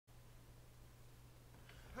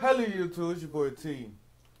Hello YouTube, it's your boy T,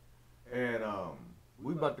 and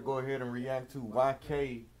we about to go ahead and react to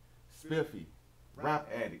YK Spiffy, Rap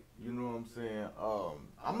Addict. You know what I'm saying?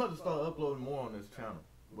 I'm gonna start uploading more on this channel,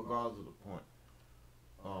 regardless of the point.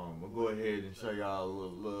 We'll go ahead and show y'all a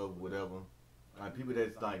little love, whatever. Like people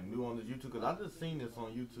that's like new on this YouTube, cause I just seen this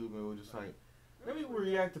on YouTube and we're just like, let me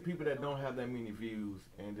react to people that don't have that many views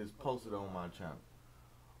and just post it on my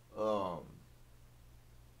channel.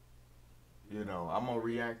 You know, I'm gonna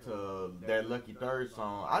react to that Lucky Third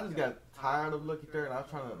song. I just got tired of Lucky Third and I was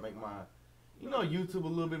trying to make my, you know, YouTube a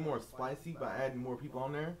little bit more spicy by adding more people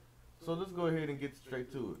on there. So let's go ahead and get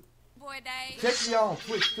straight to it. Boy, Dave. Check me out on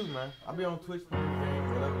Twitch too, man. I'll be on Twitch playing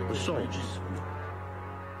games, whatever. The soldiers.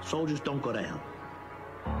 Soldiers don't go down.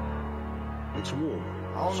 It's war.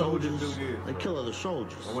 I don't know Soldiers, who this dude is. they kill other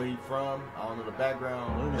soldiers. Or where he from, I don't know the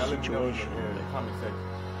background. We're in a Y'all let me know in situation the comment section.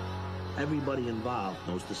 Everybody involved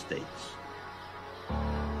knows the stakes.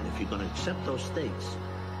 And if you're going to accept those stakes,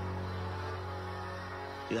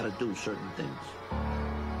 you got to do certain things.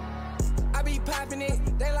 I be popping it,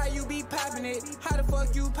 they like you be popping it. How the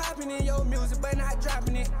fuck you popping in your music but not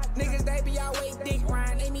dropping it? Niggas, they be always dick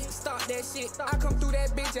riding, they need to stop that shit. I come through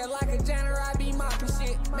that bitch just like a janitor, I be mopping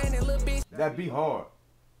shit. Man, that little bitch. That be hard.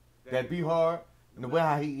 That be hard. And the way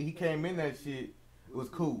how he came in that shit was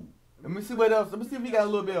cool. Let me see what else. Let me see if he got a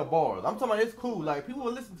little bit of bars. I'm talking about it's cool. Like, people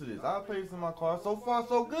will listen to this. I'll play this in my car. So far,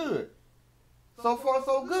 so good. So far,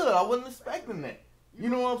 so good. I wasn't expecting that. You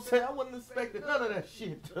know what I'm saying? I wasn't expecting none of that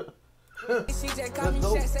shit. She just call me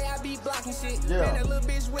shit, say I be blocking shit. Yeah. Man, that little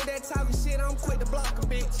bitch with that talking shit, I'm quick to block a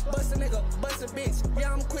bitch. Bust a nigga, bust a bitch.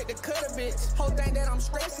 Yeah, I'm quick to cut a bitch. Whole thing that I'm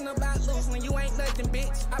stressing about losing when you ain't nothing,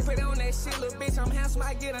 bitch. I put on that shit, little bitch. I'm handsome,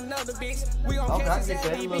 I get another bitch. We gon' catch his ass,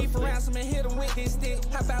 BB for ransom and hit him with this stick.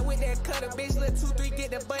 Hop out with that cutter, bitch. Let 2-3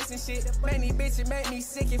 get the bustin' shit. Man, these bitches make me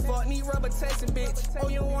sick and fuck. Need rubber testing, bitch. Oh,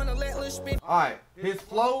 you don't wanna let little spit. Alright, his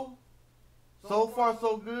flow, so far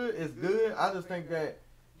so good, is good. I just think that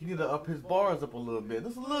he need to up his bars up a little bit.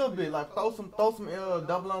 Just a little bit. Like, throw some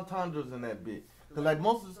double entendres in that bit. Cause like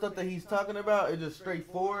most of the stuff that he's talking about is just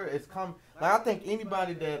straightforward. It's like I think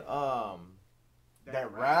anybody that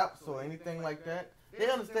that raps or anything like that, they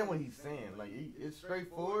understand what he's saying. Like it's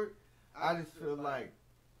straightforward. I just feel like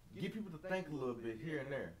get people to think a little bit here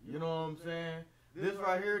and there. You know what I'm saying? This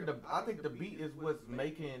right here, I think the beat is what's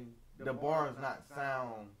making the bars not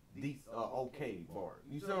sound okay bars.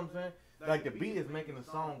 You see what I'm saying? Like the beat is making the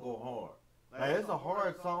song go hard. Like it's a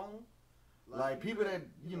hard song. Like people that,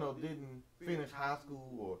 you know, didn't finish high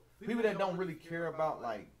school or people that don't really care about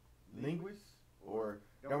like linguists or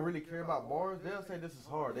don't really care about bars, they'll say this is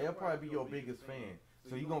hard. They'll probably be your biggest fan.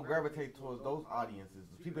 So you're gonna gravitate towards those audiences.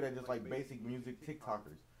 People that just like basic music,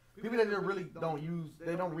 TikTokers. People that just really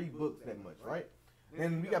they don't read books that much, right?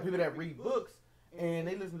 And we got people that read books and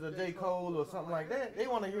they listen to J. Cole or something like that. They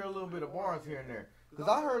want to hear a little bit of bars here and there. Because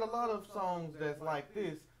I heard a lot of songs that's like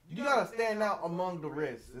this. You got to stand out among the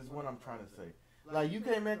rest is what I'm trying to say. Like, you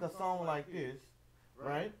can't make a song like this,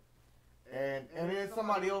 right? And then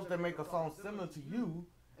somebody else that make a song similar to you,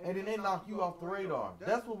 and then they knock you off the radar.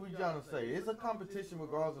 That's what we're trying to say. It's a competition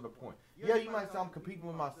regardless of the point. Yeah, you might say I'm competing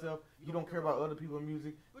with myself. You don't care about other people's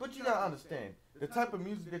music. But you got to understand, the type of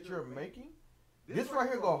music that you're making, this right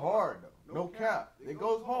here go hard, though. No cap. It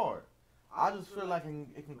goes hard. I just feel like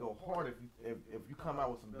it can go hard if you come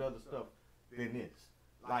out with some better stuff than this.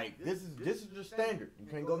 Like this is your standard. You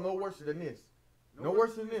can't go no worse than this. No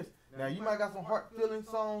worse than this. Now you might got some heart-filling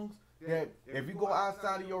songs that if you go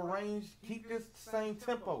outside of your range, keep this same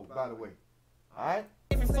tempo. By the way, all right.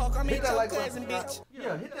 Hit that like button,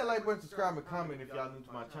 yeah, hit that like button, subscribe, and comment if y'all new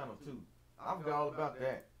to my channel too. I forgot all about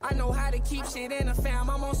that. I know how to keep shit in the fam,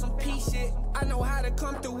 I'm on some P shit. I know how to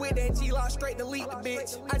come through with that G-Lock, straight delete the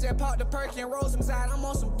bitch. I just popped the perk and roll some side, I'm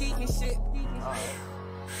on some geeking shit.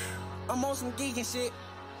 I'm on some geeking shit.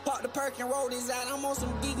 Pop the perk and roll this out, I'm on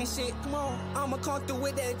some geeking shit. Come on, I'ma come through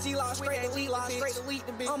with that G-Lock, straight delete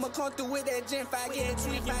the bitch. I'ma come through with that Gen 5, get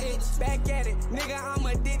tweaking bitch. Back at it, nigga, I'm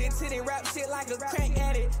addicted to the rap shit like a crack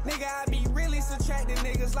addict. Nigga, I be really subtracting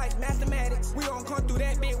niggas like mathematics. We gon' come through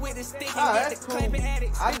that bit with the stick and get the clamping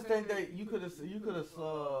addicts. I just think that you could have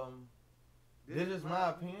this is my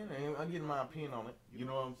opinion, and I'm getting my opinion on it. You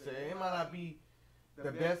know what I'm saying? It might not be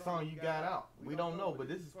the best song you got out. We don't know, but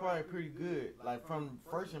this is probably pretty good. Like from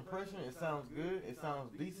first impression, it sounds good. It sounds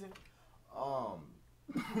decent.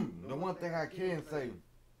 The one thing I can say,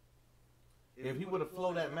 if he would have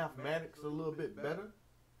flowed that mathematics a little bit better,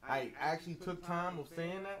 I actually took time of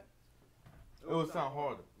saying that, it would sound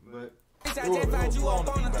harder. But Bitch, I just found you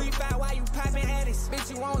up on the 3-5 while you poppin' addicts.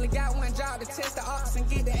 Bitch, you only got one job to test the ops and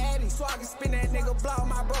get the addy. So I can spin that nigga block,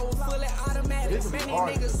 my bro was fully automatic. Man, these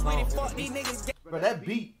niggas sweetie, fuck these niggas. Bro, that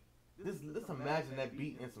beat, let's imagine that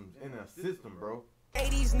beat in a system, bro. Hey,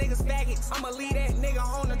 these niggas faggots. I'ma leave that nigga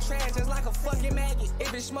on the trash just like a fucking maggot.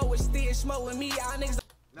 If it smoke, it's still smoke with me, y'all niggas.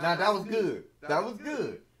 Now that was good. That was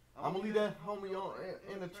good. I'ma leave that homie on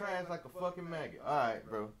in the trash like a fucking maggot. Alright,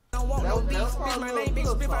 bro. I don't want no beef. Bitch, my name Big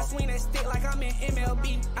Spiff. I swing that stick like I'm in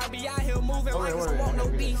MLB. I be out here moving like I don't want no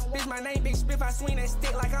beef. Bitch, my name Big Spiff. I swing that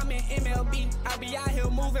stick like I'm in MLB. I be out here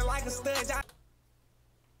moving like a stud.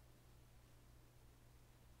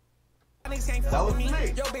 Niggas can't fuck with me.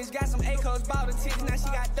 Yo, bitch got some A-codes, bought the tits, now she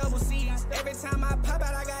got double C's. Every time I pop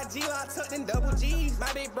out, I got G-Lock tucked in double G's.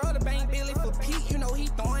 My big brother bang Billy for Pete, you know he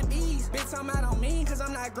throwing B's. Bitch, I'm out on mean, cause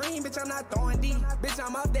I'm not green, bitch, I'm not throwing D. Bitch,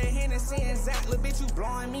 I'm up there Hennessy and Zach, little bitch, you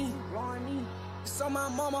blowing me. So my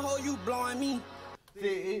mama, ho, you blowing me.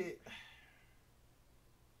 See,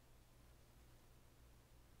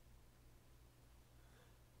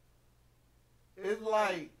 it's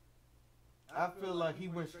like, I feel like he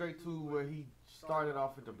went straight to where he started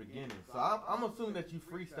off at the beginning. So I'm assuming that you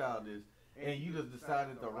freestyled this and you just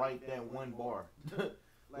decided to write that one bar.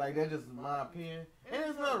 Like, that's just my opinion. And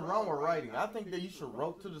there's nothing wrong with writing. I think that you should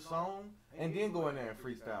wrote to the song and then go in there and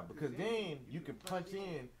freestyle. Because then you can punch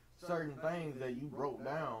in certain things that you wrote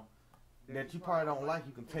down that you probably don't like.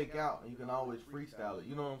 You can take out and you can always freestyle it.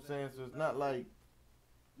 You know what I'm saying? So it's not like,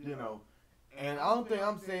 you know. And the only thing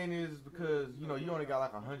I'm saying is because, you know, you only got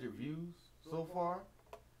like 100 views so far.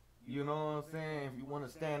 You know what I'm saying? If you want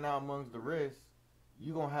to stand out amongst the rest,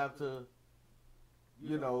 you're going to have to,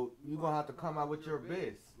 you know, you're going to have to come out with your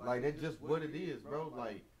best. Like, that's just what it is, bro.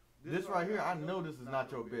 Like, this right here, I know this is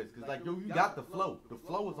not your best. Because, like, yo, you got the flow. The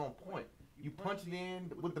flow is on point. You punch it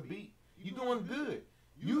in with the beat. You doing good.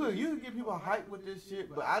 You can get people hype with this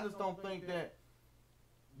shit, but I just don't think that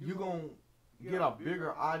you're going to get a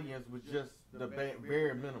bigger audience with just the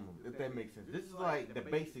bare minimum, if that makes sense. This is like the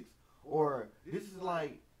basics, or this is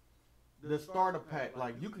like the starter pack.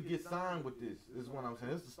 Like, you could get signed with this, is what I'm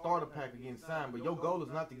saying. This is the starter pack to getting signed, but your goal is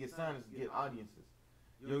not to get signed, it's to get audiences.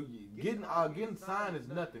 Getting signed is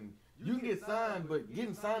nothing. You can get signed, but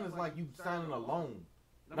getting signed is like you signing a loan.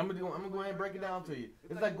 I'm gonna go ahead and break it down to you.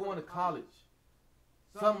 It's like going to college.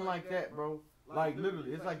 Something like that, bro. Like,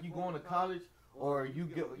 literally, it's like you going to college, or you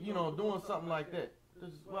get, you know, doing something like that.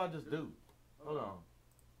 This is what I just do. Hold on.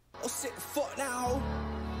 Oh, sit the fuck down, ho.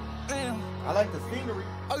 Damn. I like the scenery.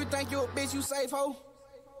 Oh, you think you a bitch, you safe, ho?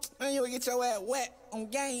 Man, you'll get your ass wet on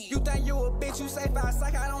game. You think you a bitch, you safe, I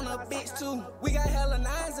psych out on a bitch, too. We got hella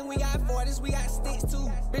 9s and we got 40s, we got sticks, too.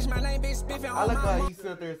 Bitch, my name Big Spiffy. I like how he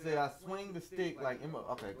sit there and say, I swing the stick like,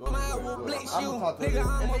 okay, go ahead. Will blitz you. Nigga,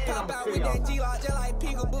 I'ma pop out with that G-Lock just like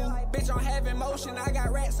peekaboo. Bitch, I'm having motion, I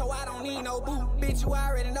got rats, so I don't need no boo. Bitch, you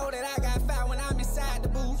already know that I got fire when I'm inside the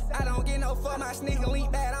booth. I don't get no fuck, my sneaker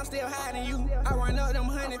leak bad, I'm still hiding you. I run up them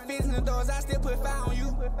 100 fits in the doors, I still put fire on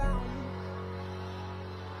you.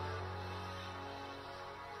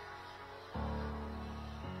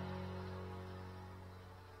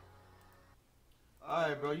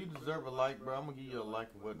 Alright, bro, you deserve a like, bro. I'm gonna give you a like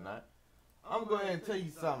and whatnot. I'm gonna go ahead and tell you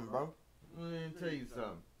something, bro. I'm gonna go ahead and tell you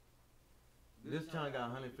something. This channel got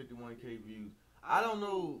 151K views. I don't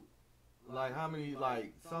know, like, how many,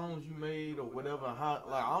 like, songs you made or whatever. How,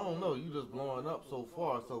 like, I don't know. You just blowing up so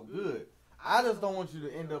far, so good. I just don't want you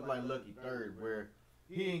to end up like Lucky Third, where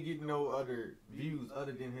he ain't getting no other views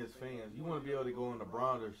other than his fans. You want to be able to go on a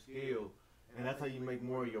broader scale, and that's how you make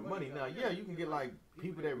more of your money. Now, yeah, you can get, like,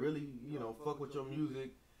 people that really, you know, fuck with your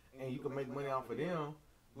music, and you can make money off of them,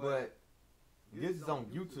 but this is on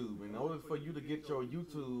YouTube. In order for you to get your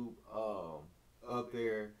YouTube up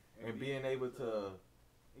there and being able to,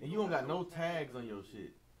 and you don't got no tags on your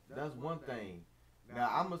shit. That's one thing. Now,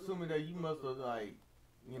 I'm assuming that you must have, like,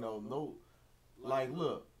 you know, like,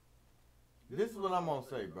 look, this is what I'm going to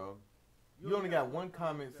say, bro. You only got one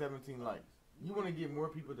comment, 17 likes. You want to get more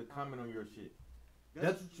people to comment on your shit.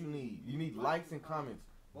 That's what you need. You need likes and comments.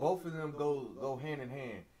 Both of them go hand in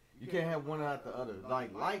hand. You can't have one without the other.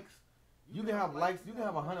 Like, likes, you can have likes. You can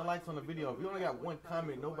have 100 likes on the video. If you only got one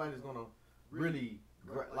comment, nobody's going to really,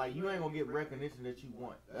 like, you ain't going to get recognition that you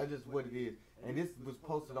want. That's just what it is. And this was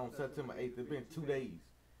posted on September 8th. It's been 2 days.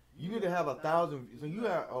 You need to have 1,000. So you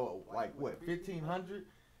have, like, what, 1,500?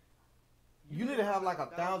 You need to have, like,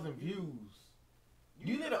 1,000 views.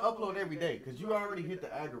 You need to upload every day because you already hit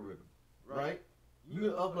the algorithm, right? You need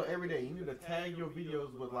to upload every day. You need to tag your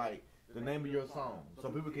videos with, like, the name of your song so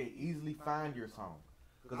people can easily find your song.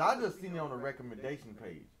 Because I just seen it on the recommendation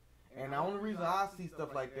page. And the only reason I see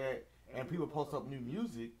stuff like that and people post up new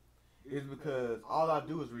music is because all I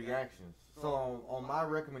do is reactions. So on my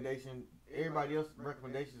recommendation, everybody else's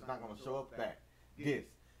recommendation is not gonna show up this.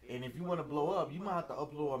 And if you want to blow up, you might have to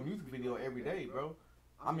upload a music video every day, bro.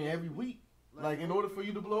 I mean, every week. Like, in order for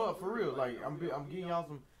you to blow up, for real. Like, I'm giving y'all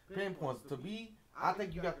some pinpoints. To me, I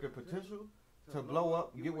think you got the potential to blow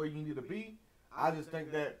up and get where you need to be. I just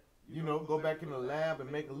think that, you know, go back in the lab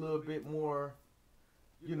and make a little bit more,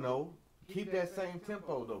 you know, keep that same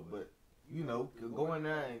tempo, though. But, you know, go in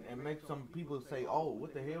there and make some people say, oh,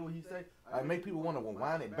 what the hell would he say? Like, make people want to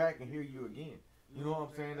rewind it back and hear you again. You know what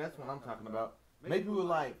I'm saying? That's what I'm talking about. Make people,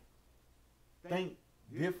 like, think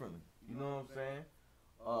differently. You know what I'm saying?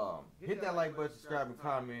 Hit that like button, subscribe, and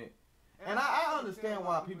comment. And I understand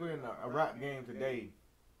why people in the rap game today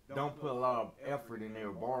don't put a lot of effort in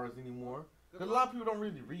their bars anymore. Because a lot of people don't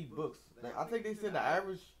really read books. Like, I think they said the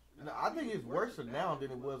average, I think it's worse now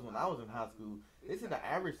than it was when I was in high school. They said the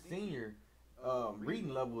average senior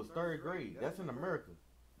reading level is 3rd grade. That's in America.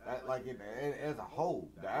 Like, as a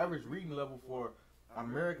whole, the average reading level for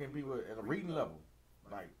American people at a reading level,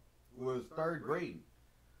 like, was 3rd grade.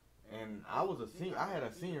 And I was a senior. I had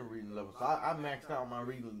a senior reading level, so I maxed out my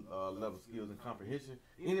reading level skills and comprehension.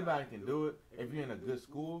 Anybody can do it if you're in a good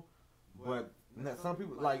school, but some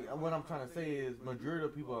people, like, what I'm trying to say is majority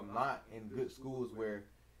of people are not in good schools where,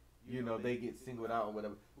 you know, they get singled out or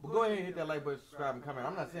whatever. But go ahead and hit that like button, subscribe, and comment.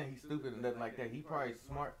 I'm not saying he's stupid and nothing like that. He probably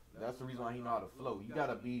smart. That's the reason why he know how to flow. You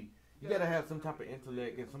gotta have some type of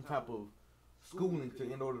intellect and some type of schooling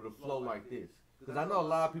in order to flow like this. Because I know a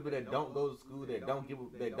lot of people that don't go to school, that don't give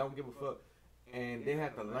a fuck, and they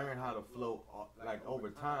have to learn how to flow like over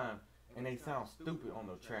time, and they sound stupid on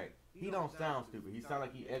the track. He don't sound stupid. He sound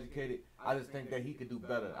like he educated. I just think that he could do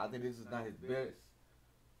better. I think this is not his best.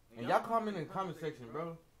 And y'all comment in the comment section,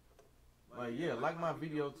 bro. Like, yeah, like my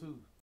video too.